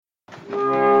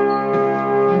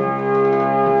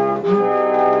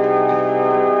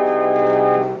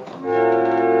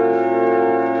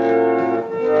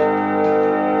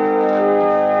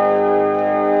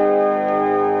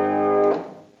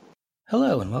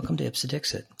welcome to Ipsa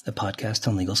Dixit, a podcast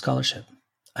on legal scholarship.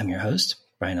 I'm your host,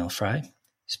 Brian L. Fry,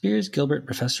 Spears Gilbert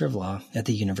Professor of Law at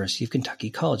the University of Kentucky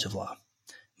College of Law.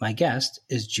 My guest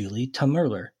is Julie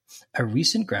Tummerler, a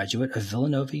recent graduate of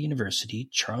Villanova University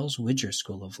Charles Widger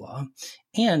School of Law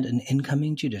and an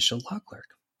incoming judicial law clerk.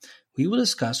 We will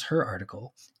discuss her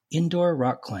article, Indoor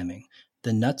Rock Climbing,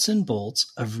 the Nuts and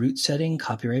Bolts of Route-Setting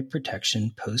Copyright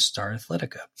Protection Post-Star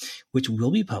Athletica, which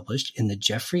will be published in the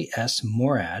Jeffrey S.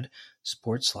 Morad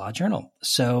Sports Law Journal.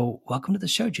 So welcome to the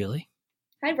show, Julie.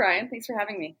 Hi, Brian. Thanks for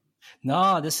having me. No,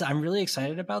 I'm really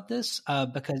excited about this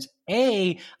because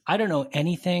I don't know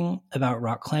anything about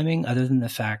rock climbing other than the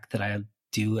fact that I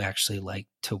do actually like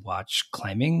to watch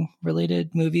climbing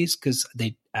related movies because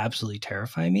they absolutely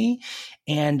terrify me.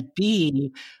 And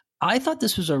B, I thought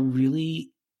this was a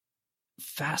really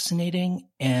fascinating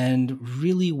and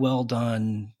really well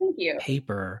done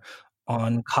paper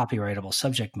on copyrightable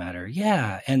subject matter.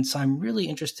 Yeah. And so I'm really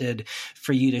interested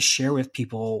for you to share with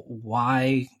people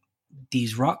why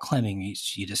these rock climbing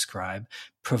routes you describe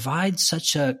provide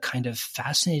such a kind of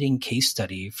fascinating case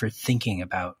study for thinking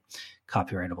about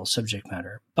copyrightable subject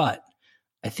matter. But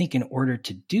I think in order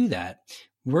to do that,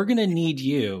 we're going to need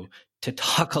you to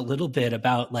talk a little bit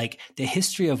about like the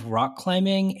history of rock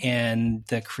climbing and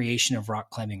the creation of rock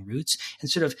climbing routes and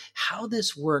sort of how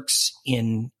this works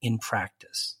in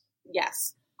practice.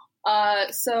 Yes.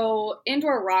 So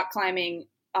indoor rock climbing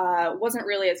wasn't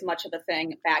really as much of a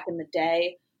thing back in the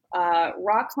day.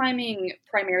 Rock climbing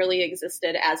primarily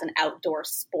existed as an outdoor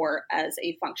sport as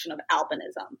a function of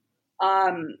alpinism.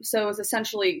 So it was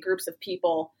essentially groups of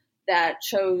people that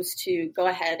chose to go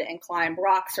ahead and climb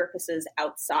rock surfaces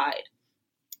outside.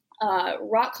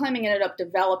 Rock climbing ended up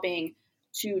developing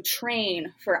to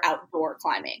train for outdoor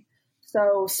climbing.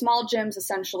 So small gyms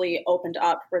essentially opened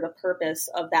up for the purpose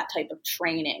of that type of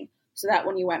training so that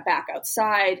when you went back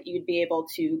outside, you'd be able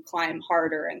to climb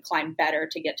harder and climb better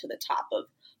to get to the top of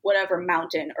whatever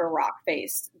mountain or rock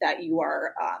face that you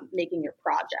are making your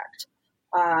project.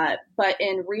 But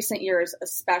in recent years,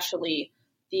 especially,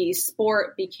 the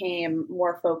sport became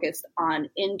more focused on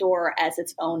indoor as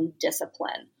its own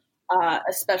discipline,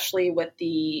 especially with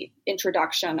the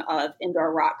introduction of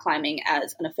indoor rock climbing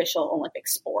as an official Olympic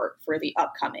sport for the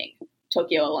upcoming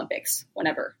Tokyo Olympics,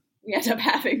 whenever we end up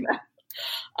having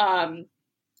that.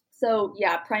 So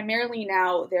yeah, primarily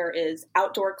now there is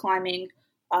outdoor climbing.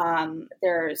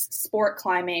 There's sport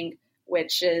climbing,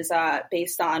 which is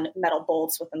based on metal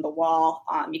bolts within the wall.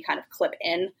 You kind of clip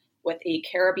in with a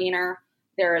carabiner.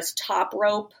 There is top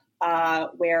rope,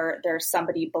 where there's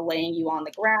somebody belaying you on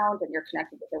the ground and you're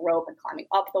connected with the rope and climbing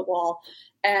up the wall.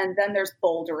 And then there's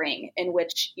bouldering, in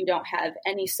which you don't have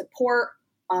any support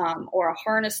or a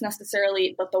harness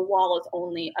necessarily, but the wall is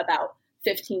only about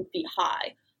 15 feet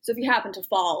high. So if you happen to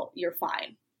fall, you're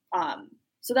fine.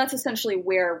 So that's essentially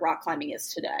where rock climbing is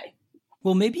today.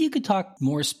 Well, maybe you could talk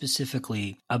more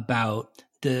specifically about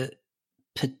the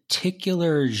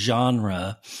particular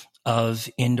genre of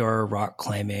indoor rock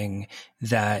climbing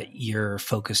that you're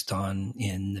focused on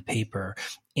in the paper,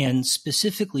 and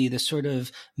specifically the sort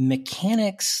of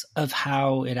mechanics of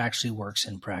how it actually works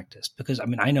in practice. Because, I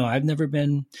mean, I know I've never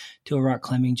been to a rock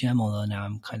climbing gym, although now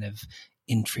I'm kind of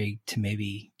intrigued to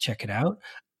maybe check it out.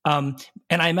 And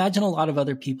I imagine a lot of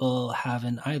other people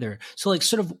haven't either. So like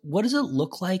sort of what does it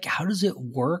look like? How does it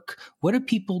work? What do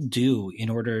people do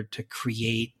in order to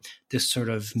create this sort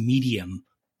of medium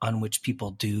on which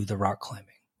people do the rock climbing?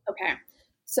 Okay.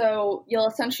 So you'll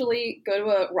essentially go to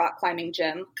a rock climbing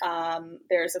gym.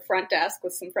 There's a front desk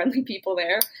with some friendly people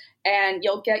there, and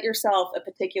you'll get yourself a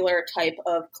particular type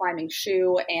of climbing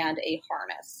shoe and a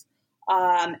harness.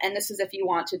 And this is if you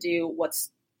want to do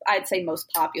what's I'd say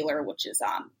most popular, which is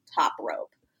top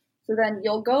rope. So then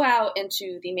you'll go out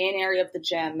into the main area of the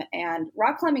gym, and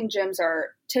rock climbing gyms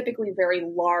are typically very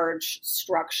large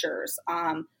structures.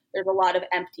 There's a lot of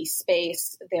empty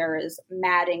space. There is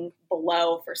matting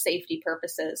below for safety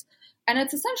purposes. And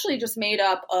it's essentially just made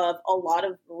up of a lot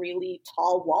of really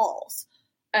tall walls.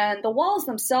 And the walls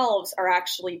themselves are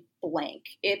actually blank.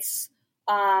 It's,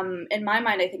 in my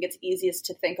mind, I think it's easiest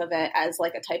to think of it as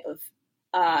like a type of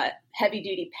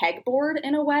heavy-duty pegboard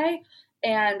in a way,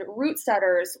 and route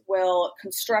setters will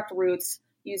construct routes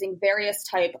using various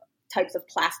types of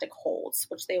plastic holds,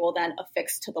 which they will then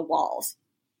affix to the walls.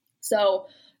 So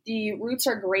the routes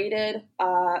are graded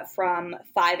from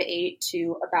 5'8"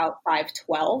 to about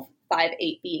 5'12",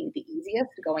 5'8" being the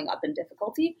easiest, going up in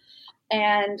difficulty.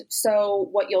 And so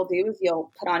what you'll do is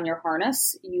you'll put on your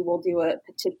harness. You will do a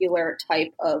particular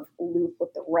type of loop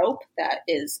with the rope that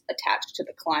is attached to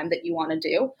the climb that you want to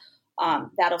do.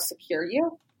 That'll secure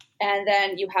you. And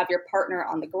then you have your partner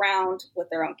on the ground with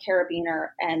their own carabiner,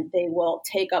 and they will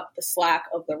take up the slack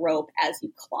of the rope as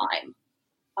you climb.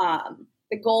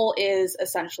 The goal is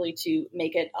essentially to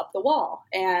make it up the wall.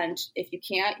 And if you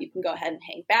can't, you can go ahead and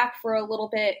hang back for a little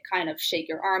bit, kind of shake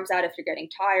your arms out if you're getting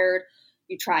tired.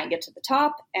 You try and get to the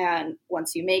top, and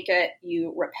once you make it,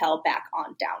 you rappel back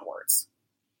on downwards.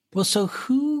 Well, so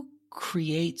who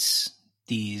creates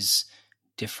these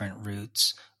different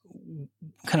routes?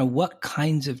 Kind of what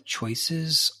kinds of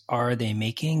choices are they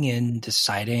making in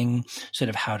deciding sort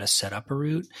of how to set up a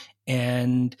route?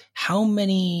 And how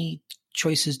many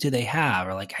choices do they have?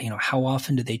 Or like, how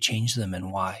often do they change them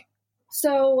and why?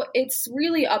 So it's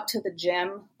really up to the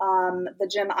gym. The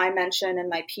gym I mentioned in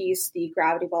my piece, the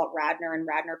Gravity Vault Radnor in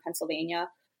Radnor, Pennsylvania,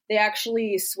 they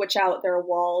actually switch out their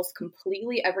walls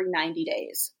completely every 90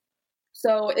 days.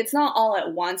 So it's not all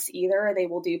at once either. They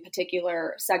will do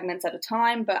particular segments at a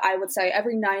time, but I would say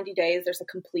every 90 days there's a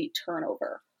complete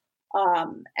turnover.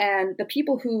 And the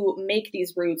people who make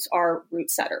these routes are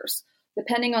route setters.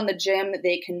 Depending on the gym,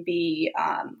 they can be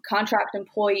contract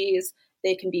employees.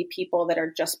 They can be people that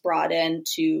are just brought in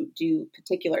to do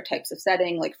particular types of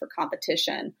setting, like for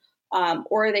competition,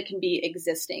 or they can be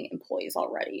existing employees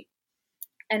already.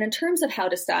 And in terms of how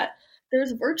to set,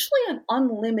 there's virtually an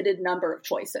unlimited number of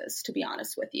choices, to be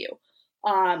honest with you.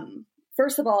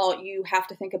 First of all, you have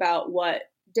to think about what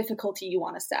difficulty you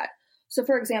want to set. So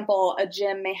for example, a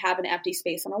gym may have an empty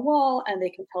space on a wall and they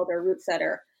can tell their route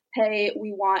setter, hey,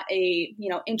 we want a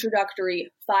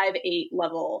introductory 5-8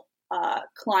 level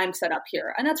climb set up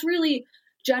here. And that's really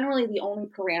generally the only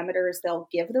parameters they'll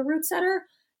give the route setter.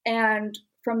 And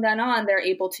from then on, they're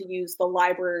able to use the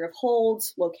library of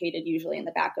holds located usually in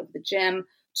the back of the gym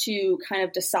to kind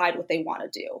of decide what they want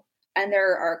to do. And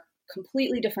there are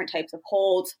completely different types of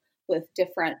holds with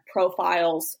different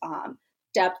profiles,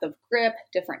 depth of grip,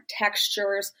 different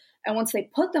textures. And once they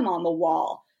put them on the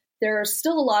wall, there's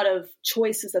still a lot of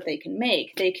choices that they can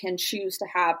make. They can choose to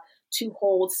have two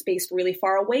holds spaced really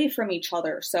far away from each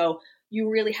other. So you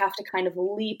really have to kind of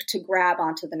leap to grab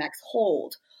onto the next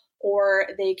hold. Or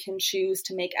they can choose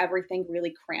to make everything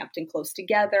really cramped and close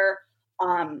together.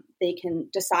 They can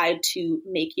decide to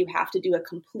make you have to do a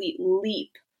complete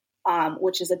leap,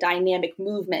 which is a dynamic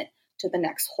movement to the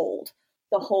next hold.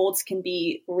 The holds can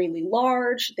be really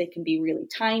large. They can be really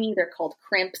tiny. They're called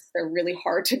crimps. They're really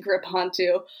hard to grip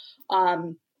onto.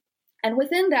 And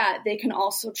within that, they can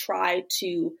also try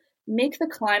to make the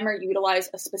climber utilize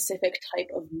a specific type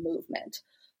of movement.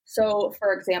 So,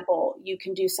 for example, you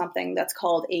can do something that's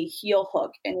called a heel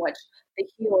hook, in which the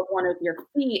heel of one of your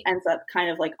feet ends up kind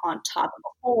of like on top of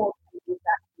a hold, and you use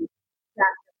that to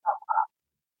back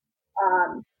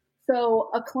yourself up. So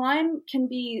a climb can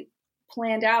be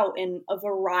planned out in a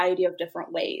variety of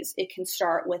different ways. It can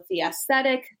start with the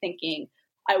aesthetic, thinking,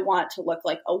 I want to look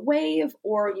like a wave,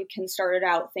 or you can start it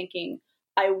out thinking,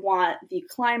 I want the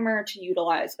climber to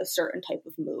utilize a certain type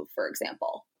of move, for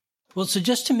example. Well, so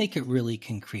just to make it really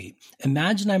concrete,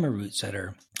 imagine I'm a route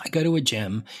setter. I go to a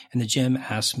gym and the gym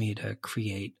asks me to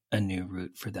create a new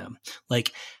route for them.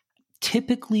 Like,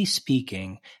 typically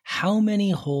speaking, how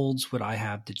many holds would I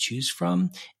have to choose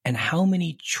from? And how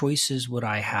many choices would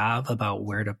I have about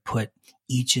where to put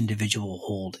each individual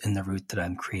hold in the route that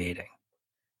I'm creating?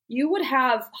 You would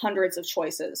have hundreds of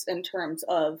choices in terms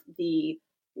of the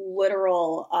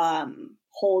literal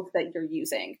holds that you're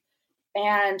using.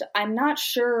 And I'm not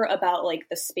sure about like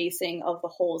the spacing of the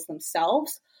holes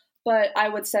themselves, but I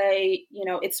would say,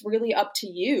 it's really up to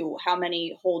you how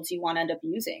many holds you want to end up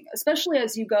using, especially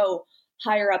as you go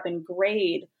higher up in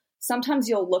grade. Sometimes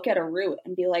you'll look at a route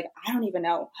and be like, I don't even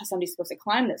know how somebody's supposed to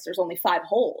climb this. There's only 5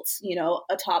 holes,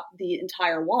 atop the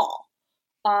entire wall.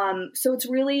 So it's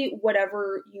really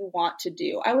whatever you want to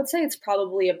do. I would say it's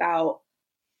probably about,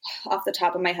 off the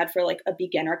top of my head, for like a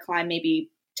beginner climb, maybe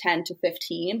 10 to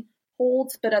 15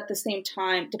 holds, but at the same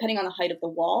time, depending on the height of the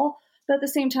wall, but at the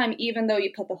same time, even though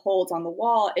you put the holds on the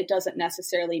wall, it doesn't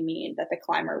necessarily mean that the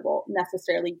climber will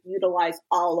necessarily utilize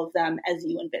all of them as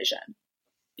you envision.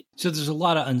 So there's a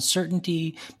lot of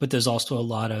uncertainty, but there's also a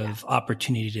lot of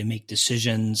opportunity to make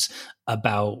decisions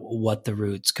about what the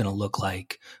route's going to look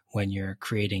like when you're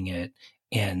creating it.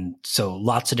 And so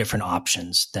lots of different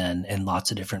options then, and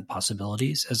lots of different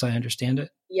possibilities, as I understand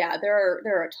it. Yeah, there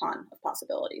are a ton of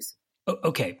possibilities.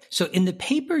 Okay. So in the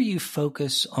paper, you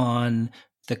focus on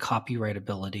the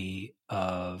copyrightability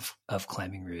of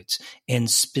climbing routes, and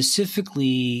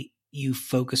specifically you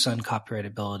focus on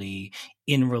copyrightability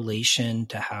in relation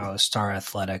to how Star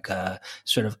Athletica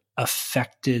sort of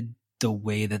affected the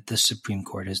way that the Supreme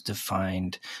Court has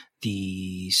defined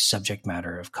the subject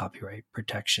matter of copyright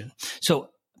protection.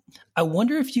 So I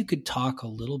wonder if you could talk a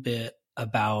little bit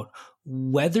about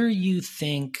whether you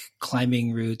think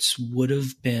climbing routes would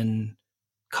have been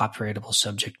copyrightable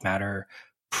subject matter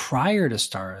prior to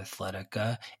Star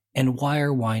Athletica, and why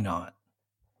or why not?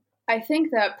 I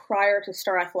think that prior to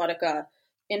Star Athletica,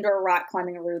 indoor rock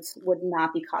climbing routes would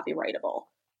not be copyrightable.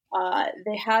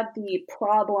 They had the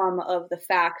problem of the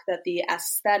fact that the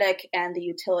aesthetic and the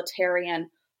utilitarian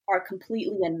are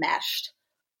completely enmeshed.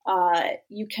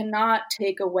 You cannot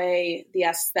take away the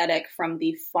aesthetic from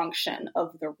the function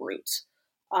of the route.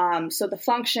 So the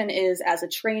function is as a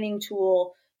training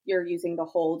tool, you're using the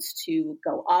holds to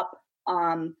go up.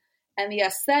 And the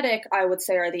aesthetic, I would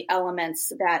say, are the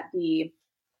elements that the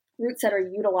route setter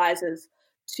utilizes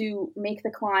to make the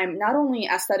climb not only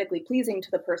aesthetically pleasing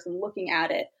to the person looking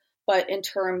at it, but in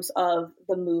terms of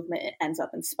the movement it ends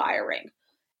up inspiring.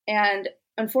 And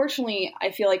unfortunately,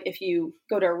 I feel like if you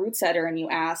go to a route setter and you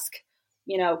ask,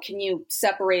 can you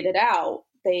separate it out?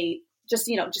 They just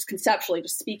conceptually,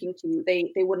 just speaking to you,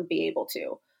 they wouldn't be able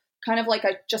to. Kind of like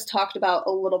I just talked about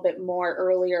a little bit more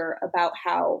earlier about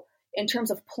how in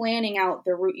terms of planning out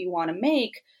the route you want to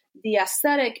make, the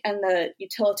aesthetic and the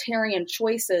utilitarian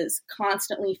choices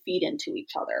constantly feed into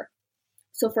each other.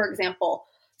 So for example,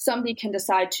 somebody can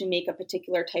decide to make a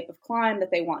particular type of climb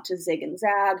that they want to zig and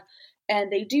zag,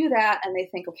 and they do that and they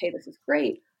think, okay, this is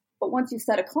great. But once you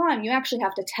set a climb, you actually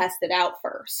have to test it out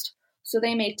first. So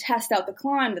they may test out the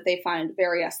climb that they find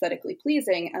very aesthetically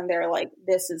pleasing, and they're like,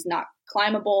 this is not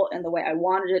climbable in the way I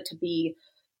wanted it to be.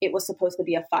 It was supposed to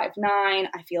be a 5.9.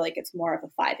 I feel like it's more of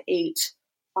a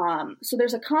 5.8. So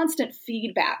there's a constant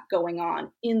feedback going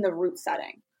on in the route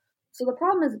setting. So the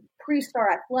problem is pre-Star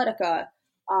Athletica,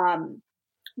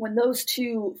 when those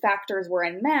two factors were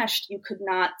enmeshed, you could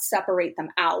not separate them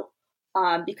out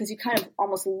because you kind of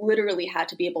almost literally had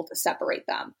to be able to separate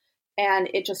them.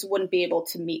 And it just wouldn't be able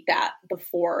to meet that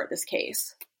before this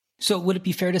case. So would it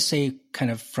be fair to say, kind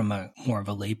of from a more of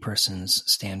a layperson's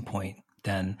standpoint,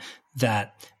 then,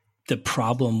 that the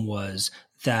problem was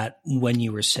that when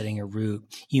you were setting a route,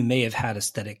 you may have had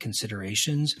aesthetic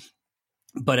considerations,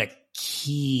 but a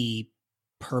key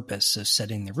purpose of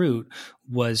setting the route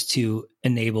was to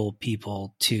enable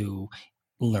people to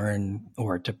learn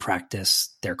or to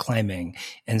practice their climbing.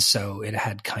 And so it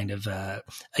had kind of a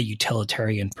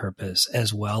utilitarian purpose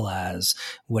as well as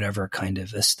whatever kind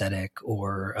of aesthetic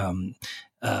or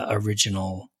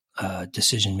original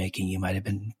decision-making you might have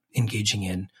been engaging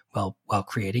in while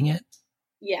creating it.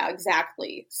 Yeah,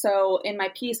 exactly. So in my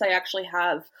piece, I actually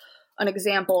have an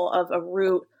example of a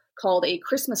route called a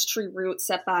Christmas tree route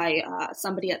set by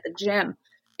somebody at the gym,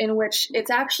 in which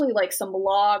it's actually like some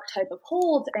log type of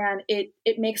hold, and it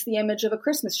makes the image of a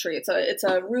Christmas tree. It's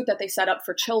a route that they set up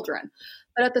for children,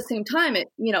 but at the same time, it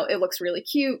looks really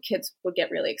cute. Kids would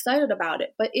get really excited about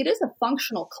it, but it is a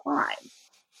functional climb.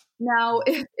 Now,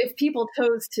 if people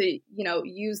chose to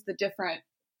use the different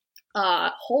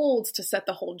holds to set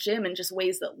the whole gym in just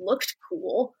ways that looked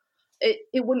cool,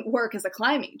 it wouldn't work as a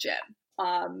climbing gym.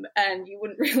 And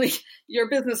your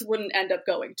business wouldn't end up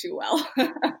going too well.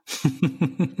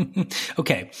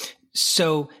 Okay.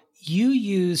 So you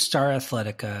use Star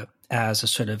Athletica as a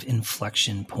sort of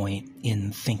inflection point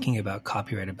in thinking about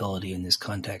copyrightability in this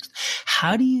context.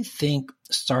 How do you think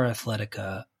Star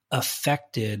Athletica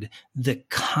affected the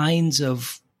kinds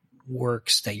of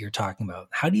works that you're talking about?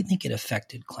 How do you think it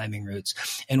affected climbing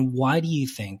routes? And why do you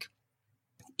think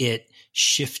it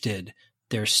shifted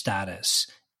their status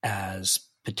as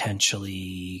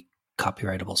potentially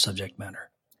copyrightable subject matter?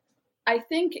 I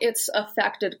think it's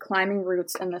affected climbing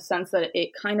routes in the sense that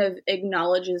it kind of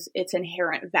acknowledges its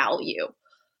inherent value.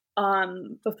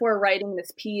 Before writing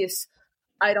this piece,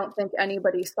 I don't think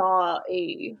anybody saw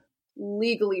a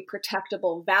legally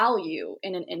protectable value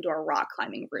in an indoor rock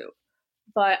climbing route.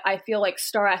 But I feel like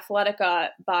Star Athletica,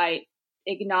 by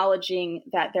acknowledging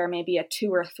that there may be a 2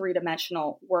 or 3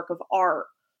 dimensional work of art,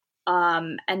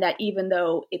 and that even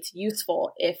though it's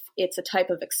useful, if it's a type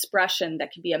of expression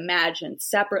that can be imagined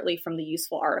separately from the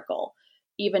useful article,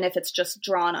 even if it's just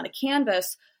drawn on a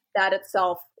canvas, that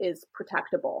itself is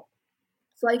protectable.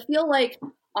 So I feel like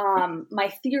my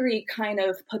theory kind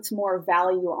of puts more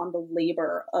value on the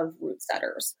labor of route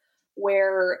setters,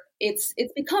 where it's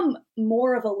become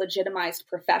more of a legitimized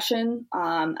profession,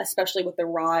 especially with the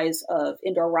rise of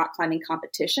indoor rock climbing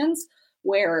competitions,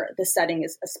 where the setting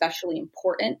is especially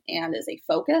important and is a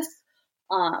focus,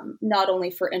 not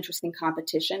only for interesting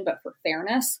competition, but for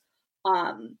fairness.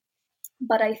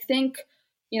 But I think,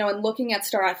 in looking at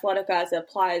Star Athletica as it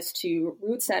applies to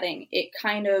route setting, it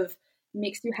kind of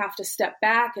makes you have to step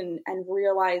back and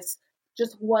realize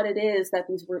just what it is that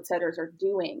these route setters are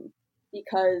doing,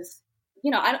 because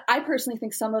I personally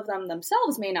think some of them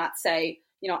themselves may not say,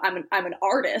 I'm an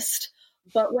artist,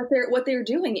 but what they're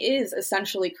doing is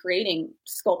essentially creating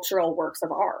sculptural works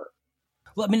of art.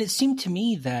 Well, I mean, it seemed to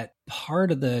me that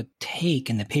part of the take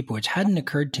in the paper, which hadn't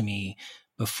occurred to me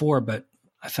before, but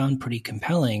I found pretty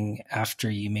compelling after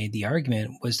you made the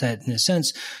argument, was that in a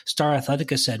sense, Star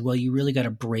Athletica said, well, you really got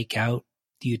to break out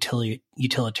the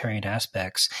utilitarian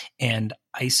aspects and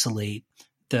isolate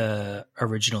the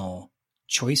original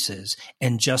choices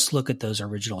and just look at those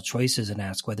original choices and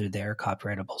ask whether they're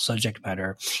copyrightable subject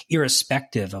matter,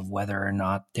 irrespective of whether or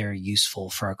not they're useful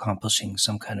for accomplishing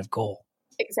some kind of goal.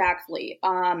 Exactly.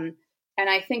 And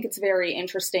I think it's very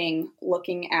interesting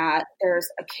looking at, there's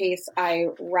a case I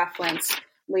reference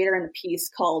later in the piece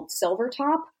called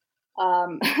Silvertop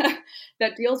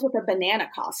that deals with a banana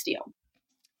costume.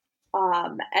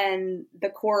 And the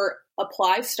court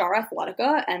applies Star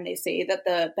Athletica, and they say that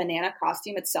the banana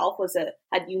costume itself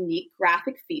had unique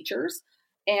graphic features,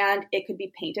 and it could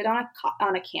be painted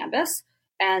on a canvas,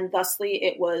 and thusly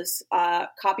it was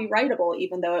copyrightable,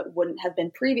 even though it wouldn't have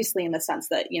been previously, in the sense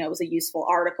that it was a useful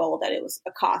article, that it was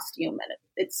a costume and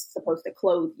it's supposed to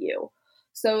clothe you.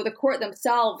 So the court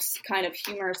themselves kind of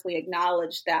humorously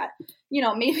acknowledged that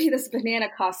maybe this banana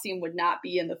costume would not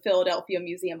be in the Philadelphia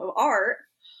Museum of Art,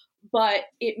 but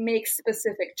it makes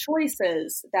specific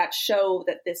choices that show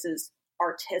that this is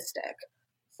artistic.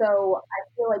 So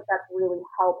I feel like that's really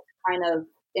helped kind of,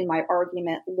 in my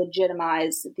argument,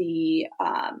 legitimize the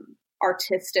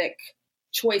artistic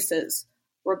choices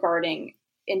regarding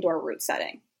indoor route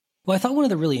setting. Well, I thought one of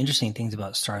the really interesting things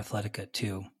about Star Athletica,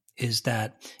 too, is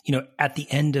that, at the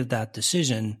end of that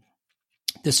decision,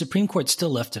 the Supreme Court still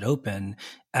left it open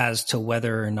as to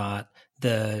whether or not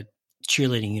the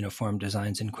cheerleading uniform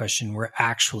designs in question were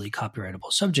actually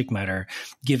copyrightable subject matter,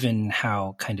 given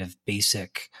how kind of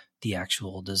basic the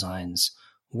actual designs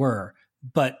were.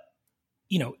 But,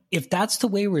 if that's the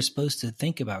way we're supposed to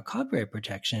think about copyright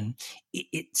protection,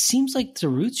 it seems like the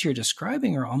routes you're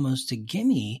describing are almost a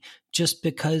gimme, just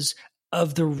because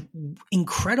of the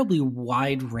incredibly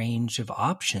wide range of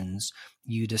options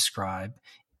you describe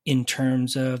in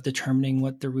terms of determining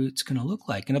what the route's going to look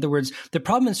like. In other words, the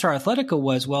problem in Star Athletica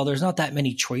was, well, there's not that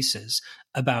many choices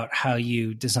about how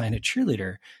you design a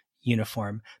cheerleader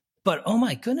uniform. But oh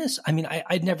my goodness, I mean,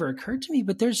 I'd never occurred to me,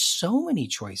 but there's so many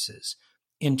choices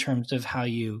in terms of how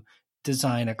you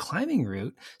design a climbing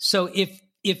route. So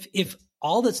if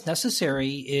all that's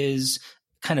necessary is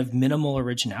kind of minimal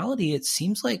originality, it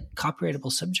seems like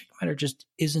copyrightable subject matter just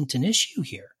isn't an issue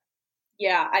here.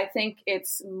 Yeah, I think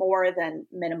it's more than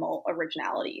minimal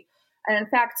originality. And in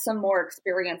fact, some more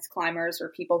experienced climbers or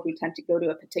people who tend to go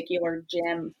to a particular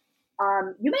gym,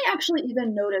 you may actually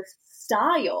even notice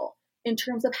style in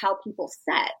terms of how people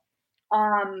set.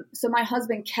 So my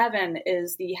husband, Kevin,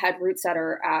 is the head route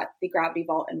setter at the Gravity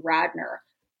Vault in Radnor.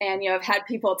 And, I've had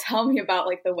people tell me about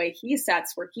like the way he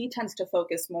sets, where he tends to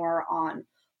focus more on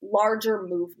larger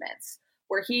movements,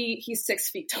 where he's 6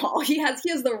 feet tall. He has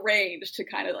the range to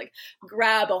kind of like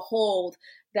grab a hold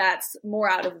that's more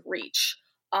out of reach.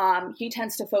 He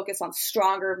tends to focus on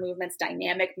stronger movements,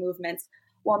 dynamic movements,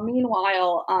 while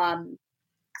meanwhile,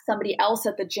 somebody else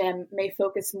at the gym may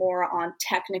focus more on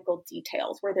technical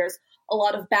details where there's a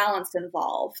lot of balance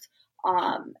involved.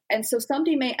 And so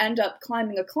somebody may end up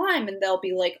climbing a climb and they'll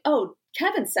be like, oh,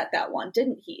 Kevin set that one,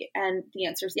 didn't he? And the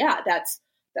answer is, yeah, that's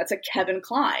a Kevin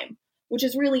climb, which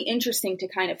is really interesting to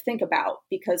kind of think about,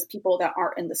 because people that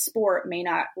aren't in the sport may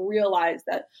not realize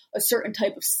that a certain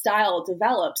type of style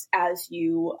develops as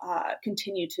you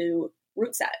continue to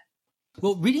route set.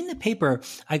 Well, reading the paper,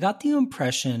 I got the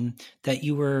impression that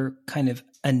you were kind of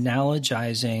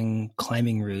analogizing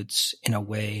climbing routes in a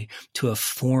way to a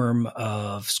form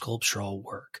of sculptural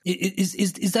work.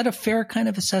 Is that a fair kind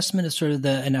of assessment of sort of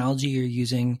the analogy you're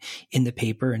using in the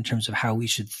paper in terms of how we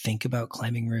should think about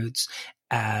climbing routes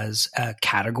as a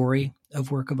category of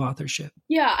work of authorship?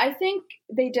 Yeah, I think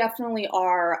they definitely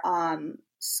are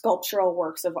sculptural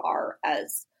works of art,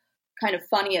 as kind of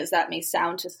funny as that may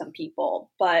sound to some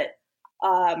people. But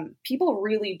people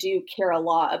really do care a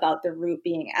lot about the route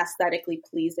being aesthetically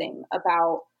pleasing,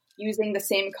 about using the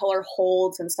same color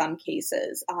holds in some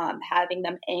cases, having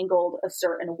them angled a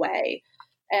certain way.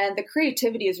 And the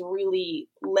creativity is really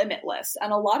limitless.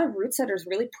 And a lot of route setters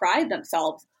really pride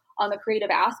themselves on the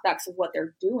creative aspects of what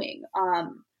they're doing.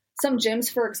 Some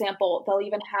gyms, for example, they'll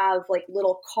even have like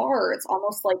little cards,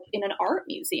 almost like in an art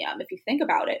museum, if you think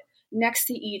about it, next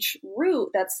to each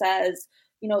route that says,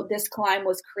 this climb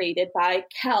was created by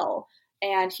Kell,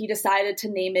 and he decided to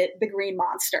name it the Green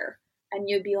Monster. And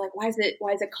you'd be like, why is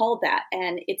it called that?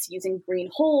 And it's using green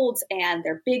holds, and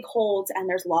they're big holds, and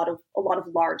there's a lot of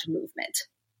large movement.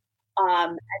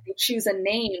 And they choose a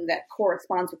name that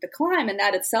corresponds with the climb, and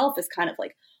that itself is kind of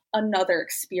like another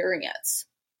experience.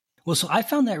 Well, so I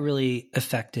found that really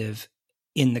effective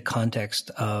in the context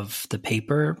of the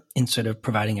paper, in sort of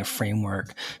providing a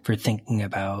framework for thinking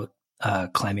about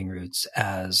climbing routes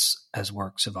as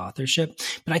works of authorship.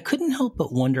 But I couldn't help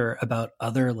but wonder about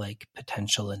other like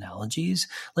potential analogies.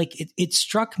 Like it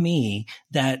struck me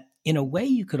that in a way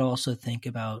you could also think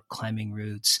about climbing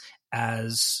routes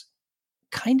as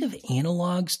kind of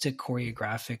analogs to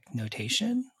choreographic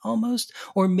notation almost,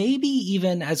 or maybe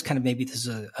even as kind of, maybe this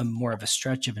is a more of a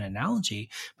stretch of an analogy,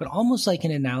 but almost like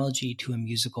an analogy to a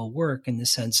musical work, in the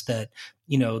sense that,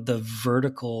 you know, the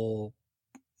vertical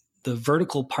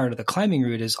part of the climbing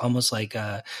route is almost like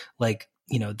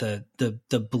you know,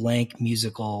 the blank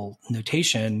musical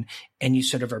notation, and you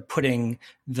sort of are putting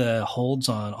the holds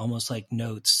on almost like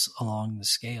notes along the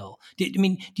scale. Do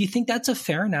you think that's a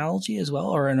fair analogy as well,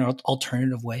 or an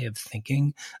alternative way of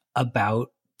thinking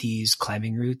about these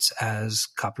climbing routes as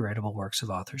copyrightable works of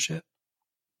authorship?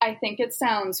 I think it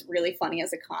sounds really funny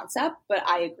as a concept, but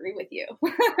I agree with you.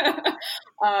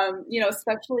 You know,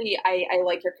 especially I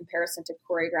like your comparison to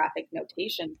choreographic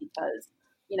notation, because,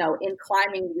 you know, in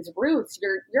climbing these routes,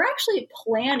 you're actually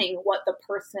planning what the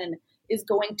person is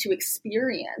going to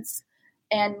experience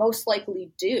and most likely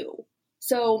do.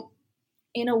 So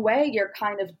in a way, you're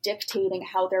kind of dictating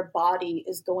how their body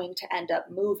is going to end up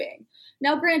moving.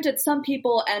 Now, granted, some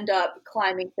people end up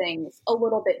climbing things a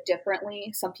little bit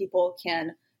differently. Some people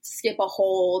can skip a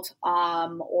hold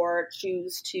or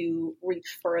choose to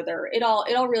reach further. It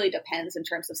all really depends in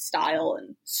terms of style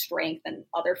and strength and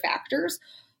other factors.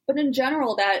 But in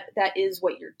general, that is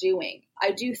what you're doing.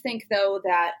 I do think, though,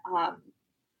 that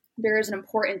there is an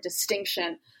important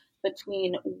distinction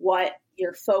between what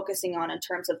you're focusing on in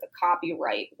terms of the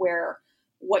copyright, where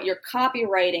what you're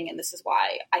copywriting, and this is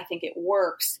why I think it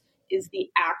works, is the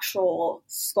actual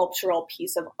sculptural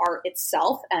piece of art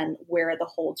itself and where the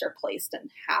holds are placed and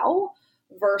how,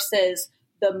 versus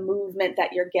the movement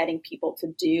that you're getting people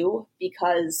to do,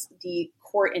 because the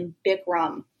court in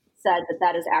Bikram said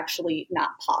that is actually not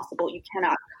possible. You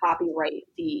cannot copyright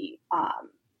the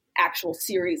actual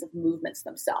series of movements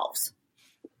themselves.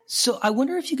 So I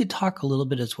wonder if you could talk a little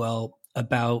bit as well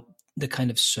about the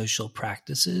kind of social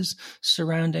practices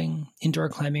surrounding indoor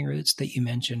climbing routes that you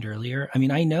mentioned earlier. I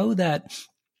mean, I know that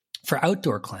for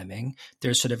outdoor climbing,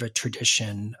 there's sort of a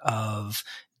tradition of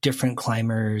different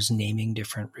climbers naming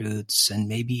different routes, and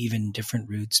maybe even different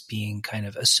routes being kind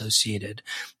of associated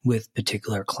with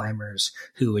particular climbers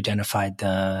who identified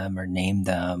them or named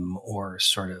them, or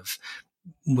sort of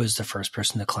was the first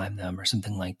person to climb them or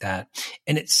something like that.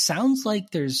 And it sounds like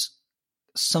there's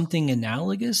something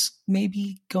analogous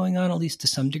maybe going on, at least to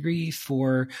some degree,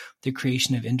 for the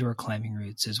creation of indoor climbing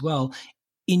routes as well.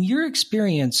 In your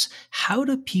experience, how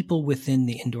do people within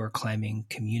the indoor climbing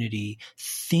community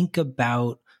think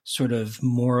about sort of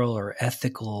moral or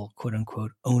ethical, quote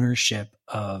unquote, ownership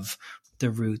of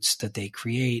the routes that they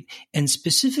create? And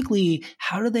specifically,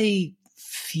 how do they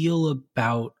feel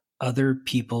about other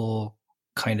people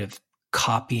kind of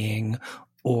copying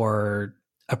or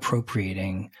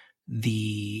appropriating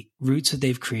the routes that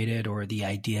they've created, or the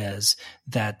ideas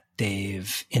that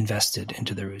they've invested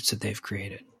into the routes that they've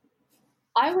created?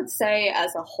 I would say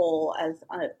as a whole, as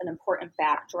an important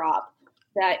backdrop,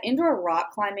 that indoor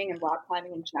rock climbing and rock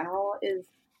climbing in general is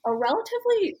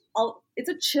it's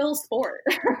a chill sport.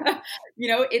 You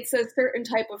know, it's a certain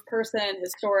type of person.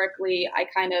 Historically, I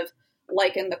kind of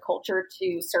liken the culture to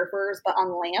surfers, but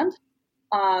on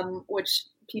land, which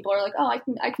people are like, oh,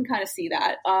 I can kind of see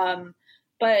that.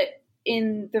 But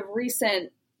in the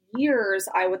recent years,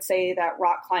 I would say that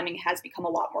rock climbing has become a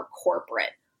lot more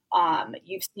corporate.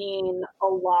 You've seen a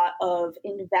lot of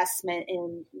investment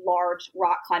in large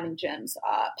rock climbing gyms.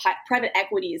 Private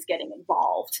equity is getting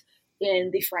involved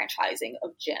in the franchising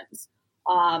of gyms.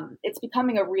 It's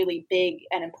becoming a really big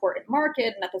and important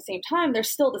market. And at the same time, there's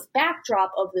still this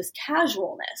backdrop of this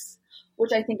casualness,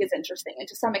 which I think is interesting. And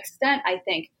to some extent, I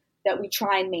think that we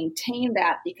try and maintain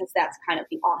that, because that's kind of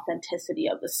the authenticity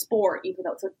of the sport, even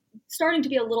though it's starting to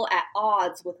be a little at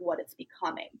odds with what it's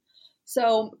becoming.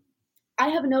 So I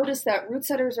have noticed that route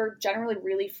setters are generally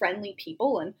really friendly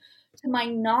people. And to my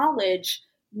knowledge,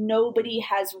 nobody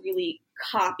has really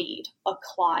copied a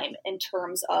climb in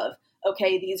terms of,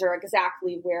 okay, these are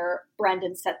exactly where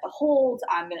Brendan set the holds.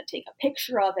 I'm going to take a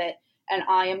picture of it, and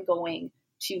I am going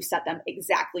to set them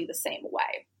exactly the same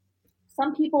way.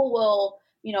 Some people will,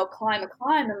 climb a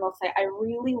climb, and they'll say, I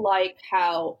really like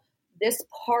how this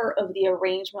part of the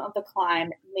arrangement of the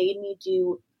climb made me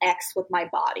do X with my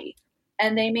body.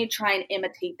 And they may try and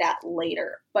imitate that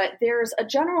later. But there's a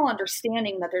general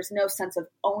understanding that there's no sense of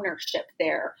ownership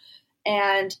there.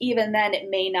 And even then, it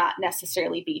may not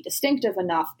necessarily be distinctive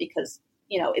enough because,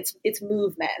 it's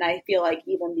movement. And I feel like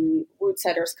even the route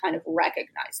setters kind of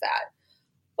recognize that.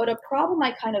 But a problem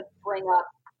I kind of bring up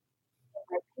in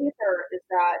my paper is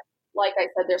that, like I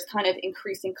said, there's kind of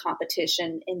increasing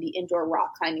competition in the indoor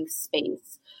rock climbing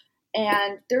space.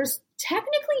 And there's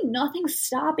technically nothing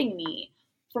stopping me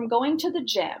from going to the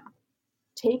gym,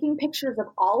 taking pictures of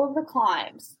all of the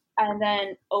climbs, and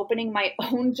then opening my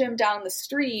own gym down the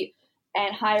street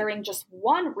and hiring just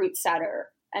one route setter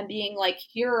and being like,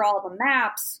 here are all the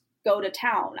maps, go to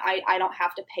town. I don't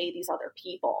have to pay these other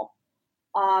people.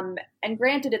 And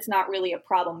granted, it's not really a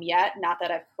problem yet, not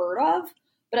that I've heard of,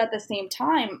 but at the same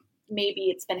time, maybe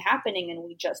it's been happening and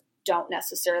we just don't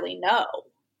necessarily know.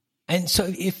 And so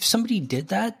if somebody did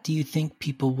that, do you think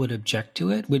people would object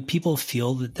to it? Would people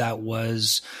feel that that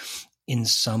was in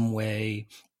some way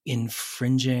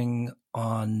infringing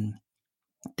on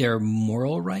their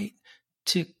moral right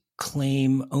to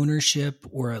claim ownership,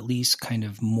 or at least kind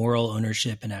of moral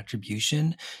ownership and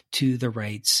attribution to the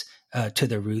rights, to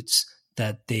the routes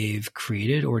that they've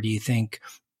created? Or do you think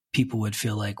people would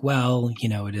feel like, well,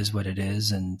 it is what it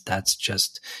is, and that's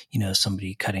just,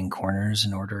 somebody cutting corners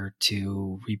in order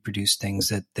to reproduce things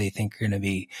that they think are going to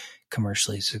be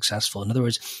commercially successful? In other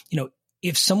words,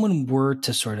 if someone were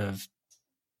to sort of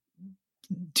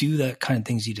do the kind of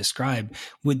things you describe,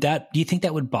 do you think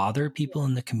that would bother people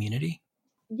in the community?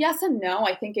 Yes and no.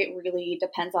 I think it really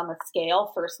depends on the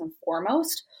scale, first and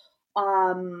foremost.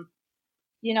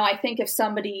 I think if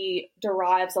somebody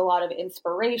derives a lot of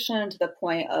inspiration to the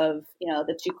point of,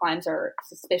 the two climbs are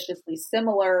suspiciously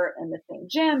similar in the same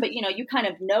gym, but, you kind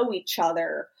of know each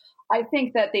other, I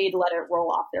think that they'd let it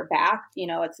roll off their back.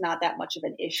 It's not that much of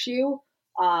an issue.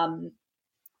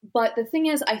 But the thing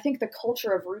is, I think the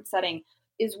culture of route setting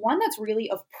is one that's really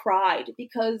of pride,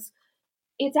 because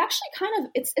it's actually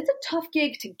it's a tough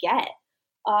gig to get.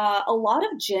 A lot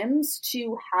of gyms,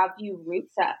 to have you route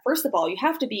set, first of all, you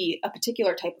have to be a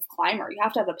particular type of climber. You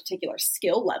have to have a particular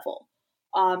skill level.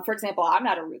 For example, I'm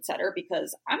not a route setter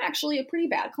because I'm actually a pretty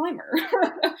bad climber.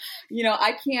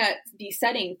 I can't be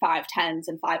setting 5'10s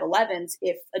and 5'11s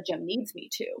if a gym needs me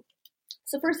to.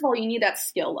 So first of all, you need that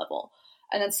skill level.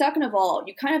 And then second of all,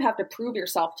 you kind of have to prove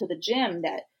yourself to the gym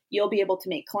that you'll be able to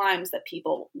make climbs that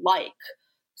people like.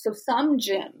 So some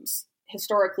gyms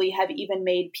historically have even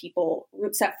made people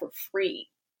route set for free,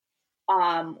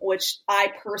 which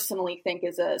I personally think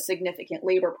is a significant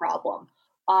labor problem.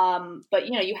 But,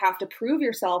 you have to prove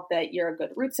yourself that you're a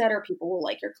good route setter. People will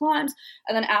like your climbs.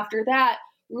 And then after that,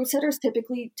 route setters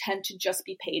typically tend to just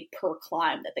be paid per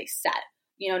climb that they set,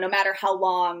 no matter how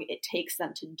long it takes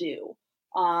them to do.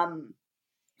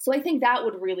 So I think that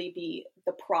would really be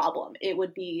the problem. It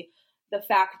would be the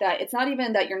fact that it's not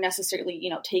even that you're necessarily,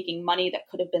 taking money that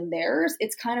could have been theirs.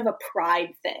 It's kind of a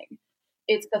pride thing.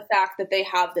 It's the fact that they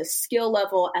have this skill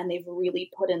level and they've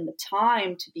really put in the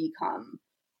time to become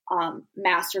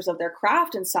masters of their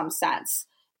craft in some sense.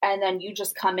 And then you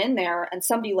just come in there, and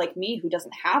somebody like me who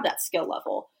doesn't have that skill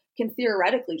level can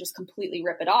theoretically just completely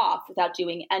rip it off without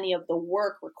doing any of the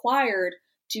work required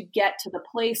to get to the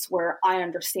place where I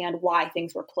understand why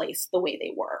things were placed the way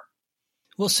they were.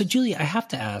 Well, so Julie, I have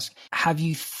to ask, have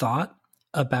you thought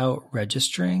about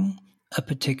registering a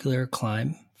particular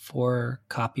climb for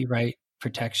copyright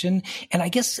protection? And I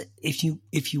guess if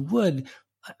you would,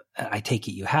 I take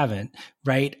it you haven't,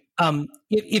 right?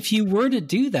 If you were to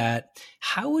do that,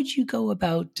 how would you go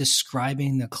about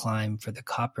describing the climb for the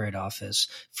Copyright Office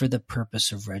for the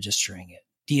purpose of registering it?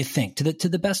 Do you think, to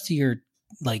the best of your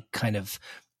kind of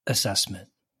assessment?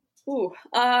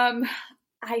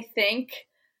 I think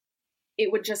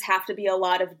it would just have to be a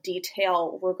lot of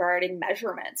detail regarding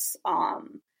measurements,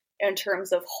 in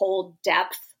terms of hold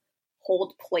depth,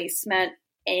 hold placement,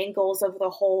 angles of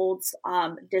the holds,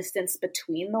 distance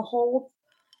between the holds.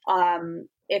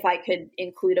 If I could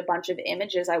include a bunch of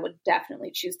images, I would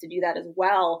definitely choose to do that as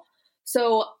well.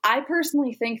 So I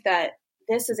personally think that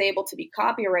this is able to be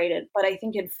copyrighted, but I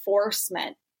think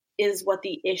enforcement is what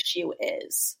the issue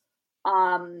is.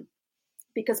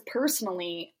 Because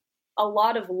personally, a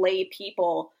lot of lay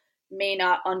people may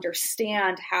not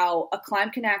understand how a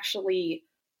climb can actually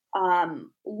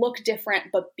look different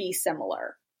but be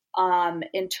similar.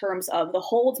 In terms of the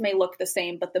holds may look the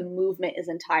same, but the movement is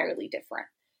entirely different.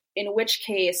 In which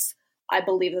case, I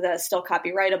believe that is still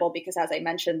copyrightable because, as I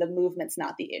mentioned, the movement's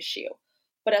not the issue.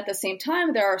 But at the same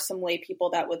time, there are some lay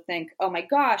people that would think, oh my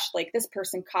gosh, like this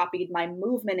person copied my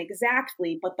movement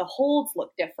exactly, but the holds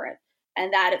look different.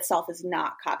 And that itself is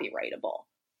not copyrightable.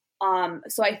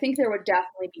 So I think there would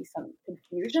definitely be some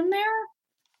confusion there.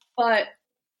 But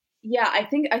yeah, I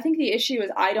think the issue is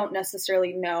I don't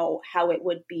necessarily know how it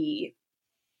would be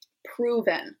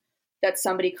proven that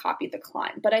somebody copied the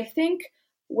climb. But I think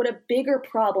what a bigger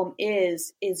problem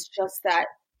is just that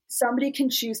somebody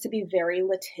can choose to be very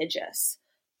litigious.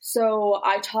 So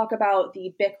I talk about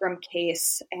the Bikram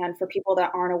case, and for people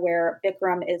that aren't aware,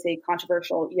 Bikram is a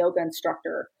controversial yoga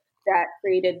instructor that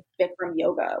created Bikram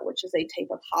yoga, which is a type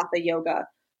of hatha yoga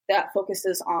that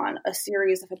focuses on a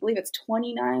series of, I believe it's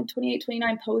 29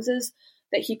 poses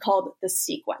that he called the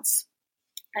sequence.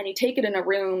 And you take it in a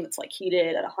room that's like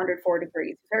heated at 104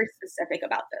 degrees. He's very specific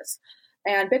about this.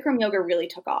 And Bikram yoga really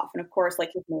took off. And of course,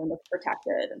 like his name was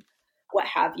protected and what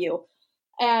have you.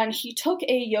 And he took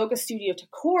a yoga studio to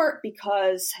court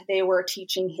because they were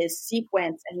teaching his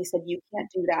sequence. And he said, you can't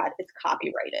do that. It's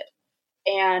copyrighted.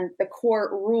 And the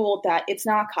court ruled that it's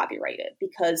not copyrighted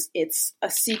because it's a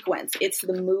sequence. It's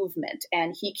the movement.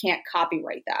 And he can't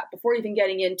copyright that before even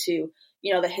getting into,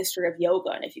 the history of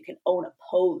yoga and if you can own a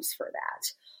pose for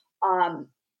that.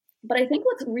 But I think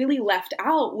what's really left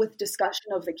out with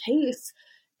discussion of the case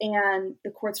and the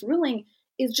court's ruling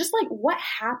is just like what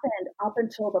happened up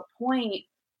until the point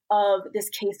of this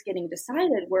case getting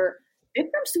decided, where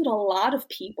Bikram sued a lot of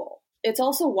people. It's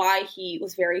also why he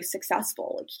was very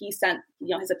successful. Like he sent,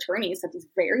 his attorney sent these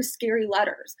very scary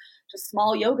letters to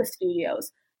small yoga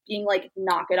studios being like,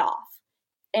 knock it off.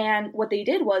 And what they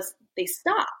did was they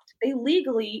stopped. They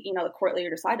legally, the court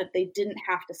later decided they didn't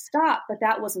have to stop, but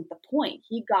that wasn't the point.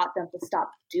 He got them to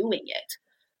stop doing it.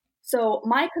 So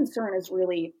my concern is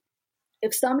really,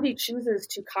 if somebody chooses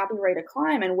to copyright a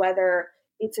climb and whether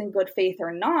it's in good faith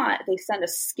or not, they send a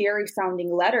scary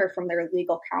sounding letter from their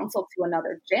legal counsel to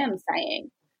another gym saying,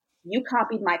 you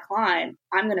copied my climb,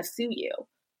 I'm going to sue you.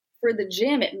 For the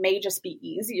gym, it may just be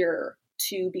easier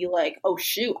to be like, oh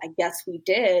shoot, I guess we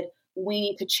did. We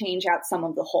need to change out some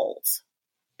of the holds.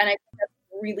 And I think that's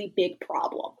a really big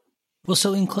problem. Well,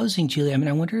 so in closing, Julie,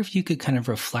 I wonder if you could kind of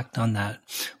reflect on that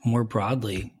more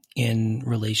broadly in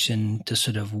relation to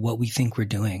sort of what we think we're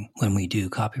doing when we do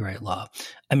copyright law.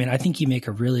 I think you make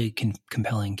a really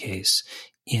compelling case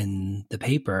in the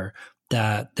paper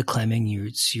that the claiming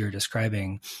you're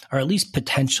describing are at least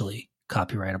potentially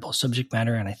copyrightable subject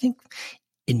matter. And I think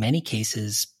in many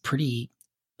cases, pretty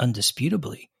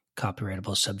undisputably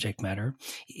copyrightable subject matter.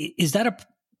 Is that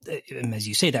as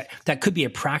you say, that could be a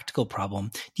practical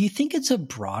problem. Do you think it's a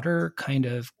broader kind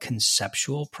of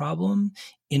conceptual problem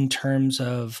in terms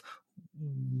of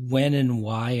when and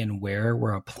why and where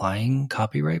we're applying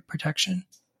copyright protection?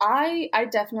 I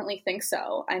definitely think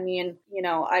so.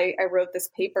 I wrote this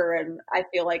paper and I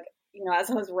feel like,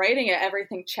 as I was writing it,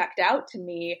 everything checked out to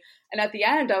me. And at the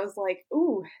end, I was like,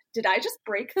 ooh, did I just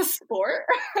break the sport?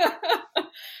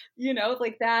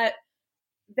 Like that.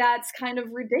 That's kind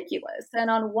of ridiculous. And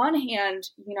on one hand,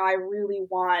 I really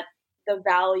want the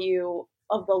value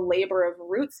of the labor of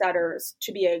root setters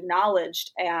to be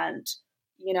acknowledged. And,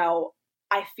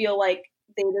 I feel like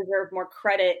they deserve more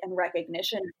credit and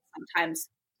recognition, sometimes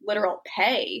literal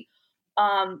pay.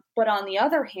 But on the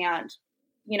other hand,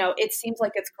 it seems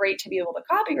like it's great to be able to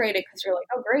copyright it because you're like,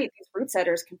 oh, great, these root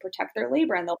setters can protect their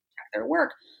labor and they'll protect their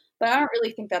work. But I don't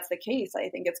really think that's the case. I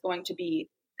think it's going to be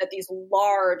that these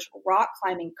large rock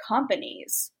climbing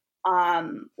companies,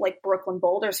 like Brooklyn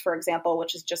Boulders, for example,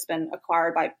 which has just been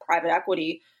acquired by private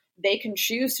equity, they can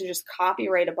choose to just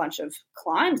copyright a bunch of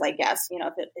climbs, I guess,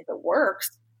 if it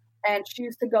works, and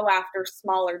choose to go after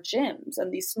smaller gyms.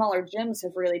 And these smaller gyms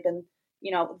have really been,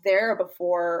 there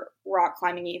before rock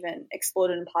climbing even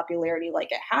exploded in popularity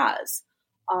like it has.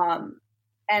 And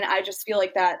I just feel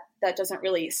like that doesn't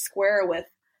really square with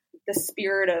the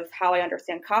spirit of how I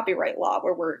understand copyright law,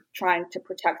 where we're trying to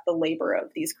protect the labor of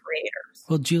these creators.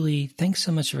 Well, Julie, thanks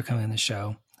so much for coming on the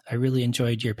show. I really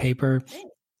enjoyed your paper.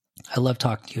 I love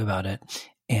talking to you about it.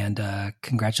 And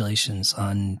congratulations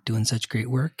on doing such great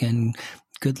work and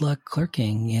good luck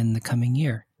clerking in the coming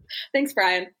year. Thanks,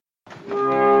 Brian.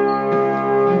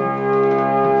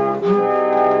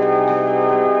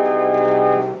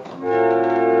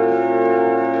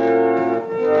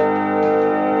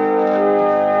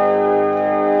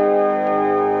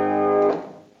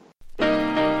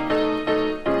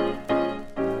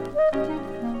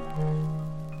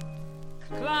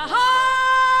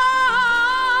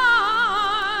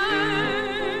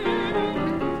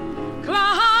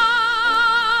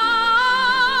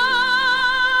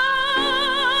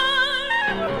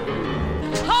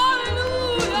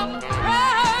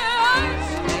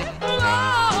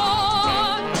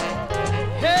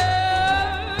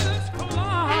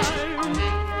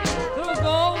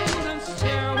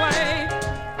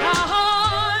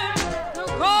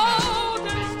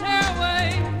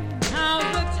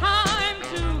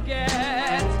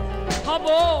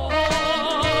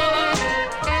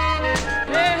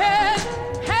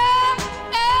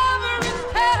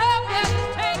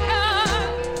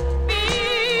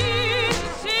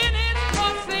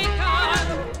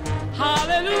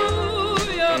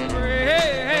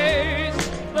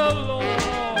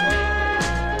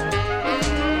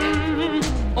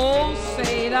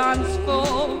 runs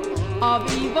full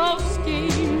of evil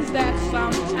schemes that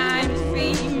sometimes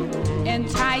seem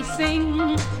enticing,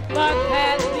 but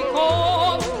has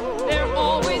become